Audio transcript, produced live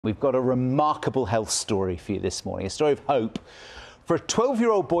We've got a remarkable health story for you this morning, a story of hope for a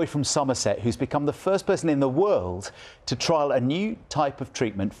 12-year-old boy from Somerset who's become the first person in the world to trial a new type of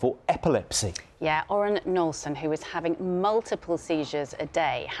treatment for epilepsy. Yeah, Oren Nolson, who is having multiple seizures a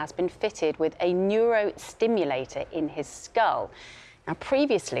day, has been fitted with a neurostimulator in his skull. Now,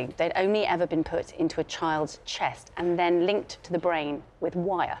 previously, they'd only ever been put into a child's chest and then linked to the brain with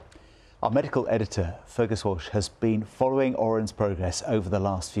wire. Our medical editor, Fergus Walsh, has been following Oren's progress over the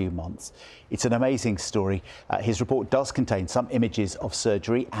last few months. It's an amazing story. His report does contain some images of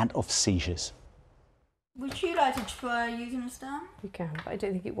surgery and of seizures. Would you like to try using a stem? You can, but I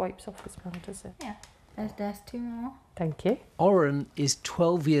don't think it wipes off as well, does it? Yeah. There's two more. Thank you. Oren is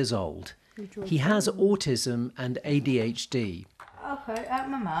 12 years old. He has autism and ADHD. Okay,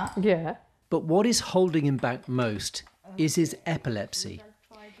 Mama. Yeah. But what is holding him back most is his epilepsy.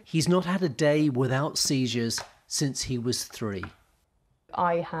 He's not had a day without seizures since he was 3.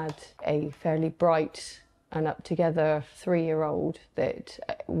 I had a fairly bright and up-together 3-year-old that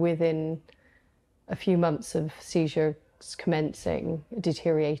within a few months of seizures commencing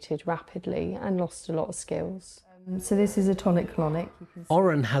deteriorated rapidly and lost a lot of skills. So this is a tonic-clonic.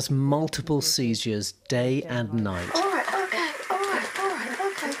 Oren has multiple seizures day and night. All right, okay.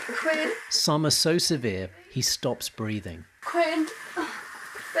 Quinn. Some are so severe he stops breathing. Quinn.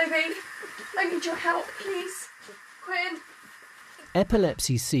 Baby, I need your help, please. Quinn.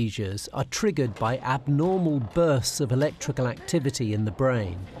 Epilepsy seizures are triggered by abnormal bursts of electrical activity in the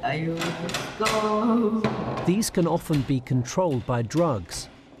brain. These can often be controlled by drugs,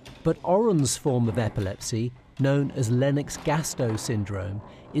 but Oren's form of epilepsy, known as Lennox-Gastaut syndrome,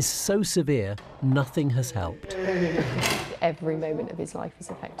 is so severe nothing has helped. Every moment of his life is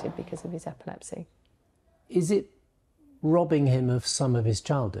affected because of his epilepsy. Is it robbing him of some of his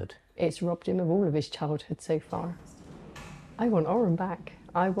childhood? It's robbed him of all of his childhood so far. I want Oren back.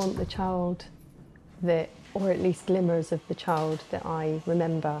 I want the child that, or at least glimmers of the child that I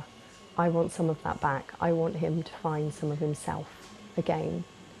remember. I want some of that back. I want him to find some of himself again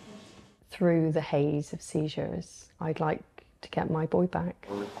through the haze of seizures. I'd like to get my boy back.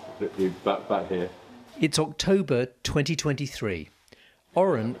 Back here. It's October 2023.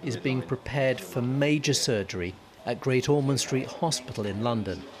 Oren is being prepared for major surgery at Great Ormond Street Hospital in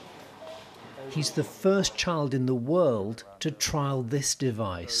London. He's the first child in the world to trial this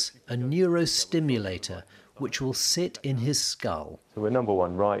device, a neurostimulator, which will sit in his skull. So we're number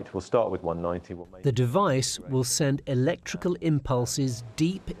 1 right. We'll start with 190. The device will send electrical impulses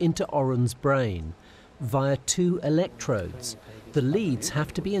deep into Oren's brain via 2 electrodes. The leads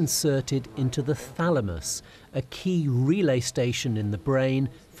have to be inserted into the thalamus, a key relay station in the brain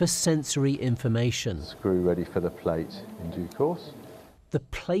for sensory information. Screw ready for the plate in due course. The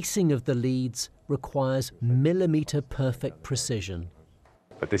placing of the leads requires millimetre-perfect precision.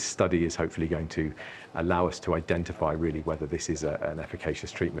 But this study is hopefully going to allow us to identify really whether this is an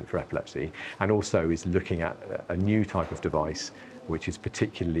efficacious treatment for epilepsy, and also is looking at a new type of device which is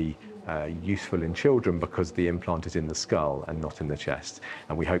particularly useful in children because the implant is in the skull and not in the chest,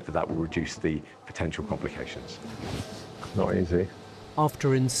 and we hope that that will reduce the potential complications. Not easy.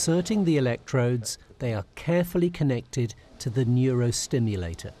 After inserting the electrodes, they are carefully connected to the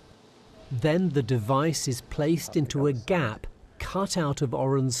neurostimulator. Then the device is placed into a gap cut out of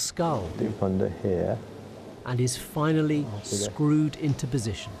Oren's skull. Deep under here. And is finally screwed into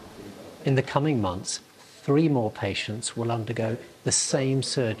position. In the coming months, 3 more patients will undergo the same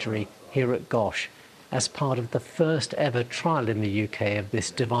surgery here at Gosh as part of the first ever trial in the UK of this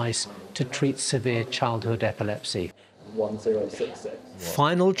device to treat severe childhood epilepsy. 1066.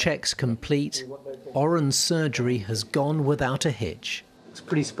 Final checks complete, Oren's surgery has gone without a hitch. It's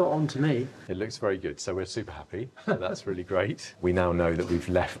pretty spot on to me. It looks very good, so we're super happy. That's really great. We now know that we've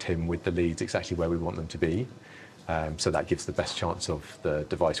left him with the leads exactly where we want them to be. So that gives the best chance of the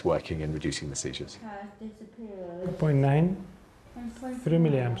device working and reducing the seizures. 0.9, 3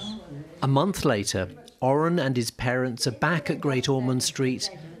 milliamps. A month later, Oren and his parents are back at Great Ormond Street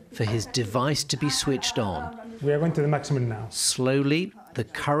for his device to be switched on. We are going to the maximum now. Slowly, the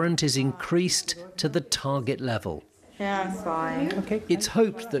current is increased to the target level. Yeah, I'm fine. Okay. It's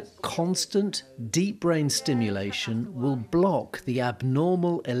hoped that constant, deep brain stimulation will block the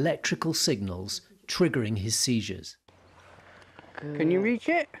abnormal electrical signals triggering his seizures. Can you reach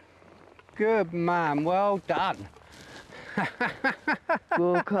it? Good man, well done.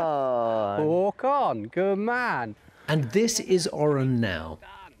 Walk on. Walk on, good man. And this is Oren now.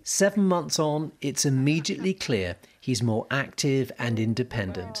 7 months on, it's immediately clear he's more active and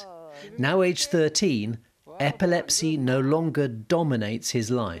independent. Now aged 13, epilepsy no longer dominates his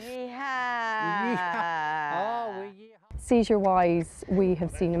life. Seizure-wise, we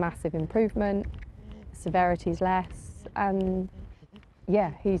have seen a massive improvement, severity's less, and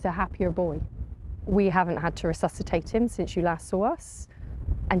yeah, he's a happier boy. We haven't had to resuscitate him since you last saw us,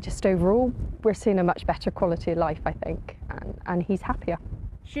 and just overall, we're seeing a much better quality of life, I think, and he's happier.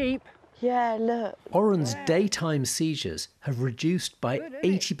 Sheep. Yeah, look. Oren's daytime seizures have reduced by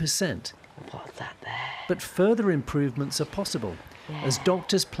 80%. What's that there? But further improvements are possible, as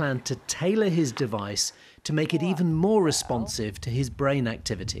doctors plan to tailor his device to make it even more responsive to his brain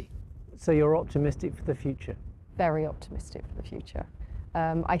activity. So you're optimistic for the future? Very optimistic for the future.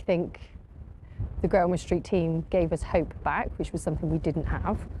 I think the Great Ormond Street team gave us hope back, which was something we didn't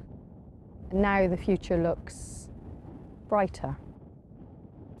have. Now the future looks brighter.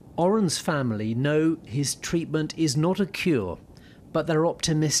 Oren's family know his treatment is not a cure, but they're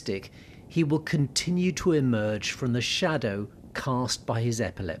optimistic he will continue to emerge from the shadow cast by his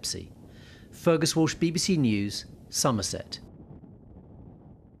epilepsy. Fergus Walsh, BBC News, Somerset.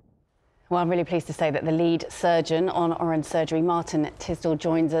 Well, I'm really pleased to say that the lead surgeon on Oren's surgery, Martin Tisdall,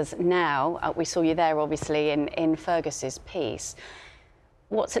 joins us now. We saw you there, obviously, in Fergus's piece.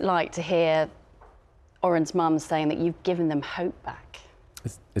 What's it like to hear Oren's mum saying that you've given them hope back?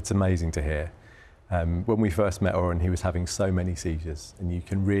 It's amazing to hear. When we first met Oren, he was having so many seizures, and you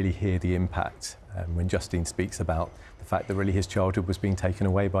can really hear the impact when Justine speaks about the fact that really his childhood was being taken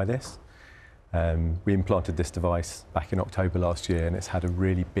away by this. We implanted this device back in October last year, and it's had a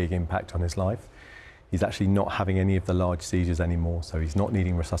really big impact on his life. He's actually not having any of the large seizures anymore, so he's not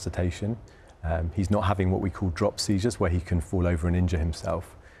needing resuscitation. He's not having what we call drop seizures, where he can fall over and injure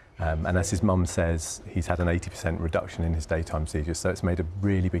himself. And as his mum says, he's had an 80% reduction in his daytime seizures, so it's made a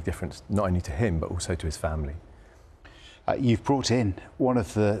really big difference, not only to him, but also to his family. You've brought in one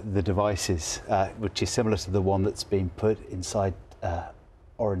of the devices, which is similar to the one that's been put inside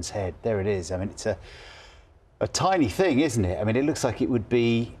Oren's head. There it is. I mean, it's a tiny thing, isn't it? I mean, it looks like it would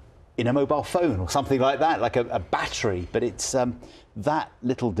be in a mobile phone or something like that, like a battery, but it's that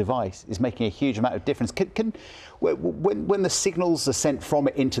little device is making a huge amount of difference. When the signals are sent from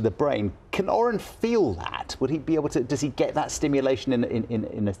it into the brain, can Oren feel that? Would he be able to, does he get that stimulation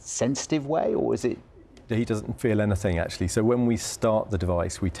in a sensitive way, or is it? He doesn't feel anything, actually. So when we start the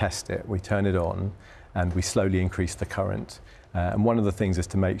device, we test it, we turn it on, and we slowly increase the current. And one of the things is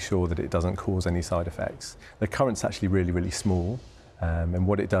to make sure that it doesn't cause any side effects. The current's actually really, really small. And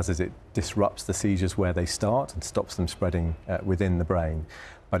what it does is it disrupts the seizures where they start and stops them spreading within the brain.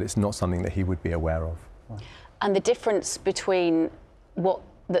 But it's not something that he would be aware of. And the difference between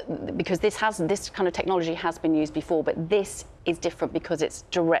because this kind of technology has been used before, but this is different because it's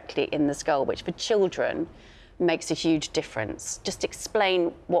directly in the skull, which for children makes a huge difference. Just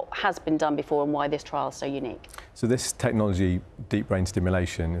explain what has been done before and why this trial is so unique. So this technology, deep brain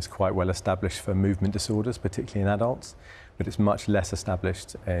stimulation, is quite well established for movement disorders, particularly in adults, but it's much less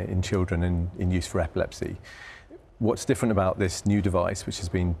established in children and in use for epilepsy. What's different about this new device, which has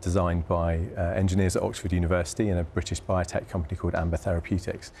been designed by engineers at Oxford University and a British biotech company called Amber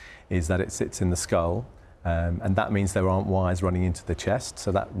Therapeutics, is that it sits in the skull, and that means there aren't wires running into the chest,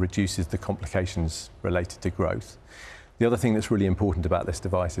 so that reduces the complications related to growth. The other thing that's really important about this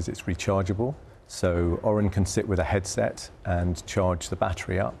device is it's rechargeable, so Oren can sit with a headset and charge the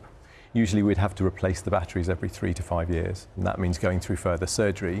battery up. Usually we'd have to replace the batteries every 3 to 5 years, and that means going through further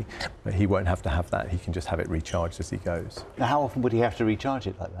surgery, but he won't have to have that. He can just have it recharged as he goes. Now, how often would he have to recharge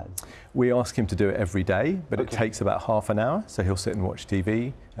it like that? We ask him to do it every day, but it takes about half an hour, so he'll sit and watch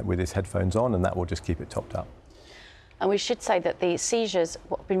TV with his headphones on, and that will just keep it topped up. And we should say that the seizures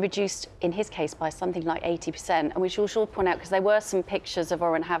have been reduced, in his case, by something like 80%. And we should also point out, because there were some pictures of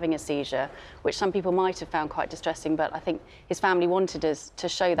Oren having a seizure, which some people might have found quite distressing, but I think his family wanted us to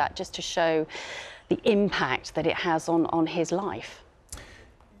show that, just to show the impact that it has on his life.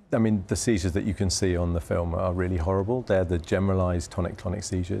 I mean, the seizures that you can see on the film are really horrible. They're the generalised tonic-clonic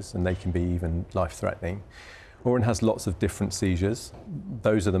seizures, and they can be even life-threatening. Oren has lots of different seizures.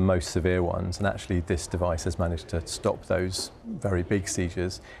 Those are the most severe ones, and actually this device has managed to stop those very big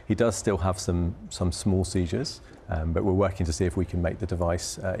seizures. He does still have some small seizures, but we're working to see if we can make the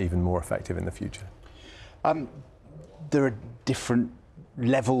device even more effective in the future. There are different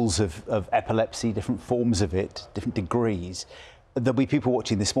levels of epilepsy, different forms of it, different degrees. There'll be people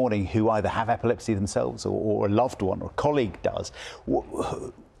watching this morning who either have epilepsy themselves or a loved one or a colleague does.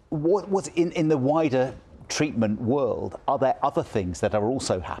 What's in the wider treatment world, are there other things that are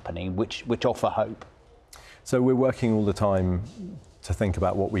also happening which offer hope? So we're working all the time to think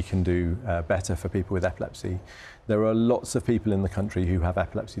about what we can do better for people with epilepsy. There are lots of people in the country who have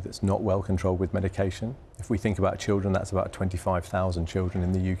epilepsy that's not well controlled with medication. If we think about children, that's about 25,000 children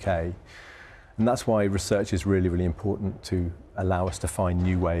in the UK. And that's why research is really, really important to allow us to find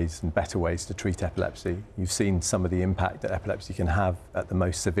new ways and better ways to treat epilepsy. You've seen some of the impact that epilepsy can have at the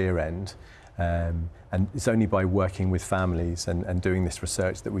most severe end. And it's only by working with families and doing this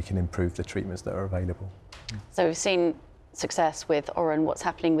research that we can improve the treatments that are available. So we've seen success with Oren. What's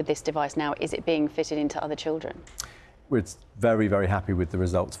happening with this device now? Is it being fitted into other children? We're very, very happy with the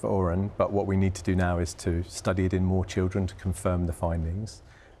results for Oren, but what we need to do now is to study it in more children to confirm the findings.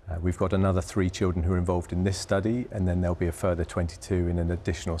 We've got another 3 children who are involved in this study, and then there'll be a further 22 in an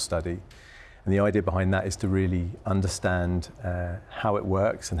additional study. And the idea behind that is to really understand how it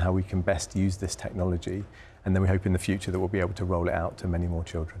works and how we can best use this technology. And then we hope in the future that we'll be able to roll it out to many more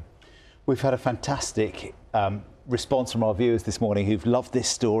children. We've had a fantastic response from our viewers this morning who've loved this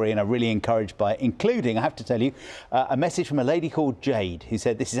story and are really encouraged by it, including, I have to tell you, a message from a lady called Jade who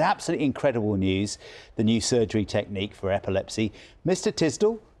said, "This is absolutely incredible news, the new surgery technique for epilepsy. Mr.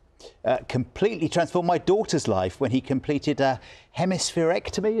 Tisdall completely transformed my daughter's life when he completed a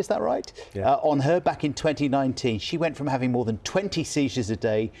hemispherectomy," is that right? Yeah. On her back in 2019. She went from having more than 20 seizures a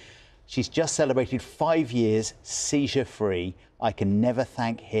day. She's just celebrated 5 years seizure-free. I can never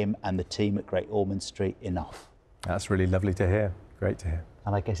thank him and the team at Great Ormond Street enough. That's really lovely to hear. Great to hear.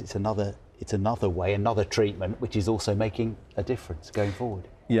 And I guess it's another way, another treatment, which is also making a difference going forward.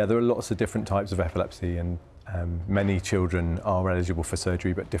 Yeah, there are lots of different types of epilepsy, and many children are eligible for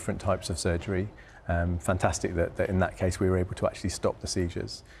surgery, but different types of surgery. Fantastic that in that case we were able to actually stop the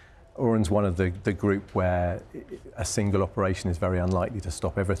seizures. Oren's one of the group where a single operation is very unlikely to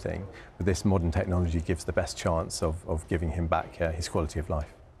stop everything, but this modern technology gives the best chance of giving him back his quality of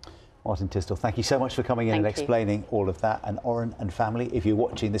life. Martin Tisdall, thank you so much for coming in and explaining all of that. And Oren and family, if you're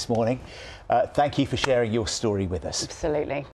watching this morning, thank you for sharing your story with us. Absolutely.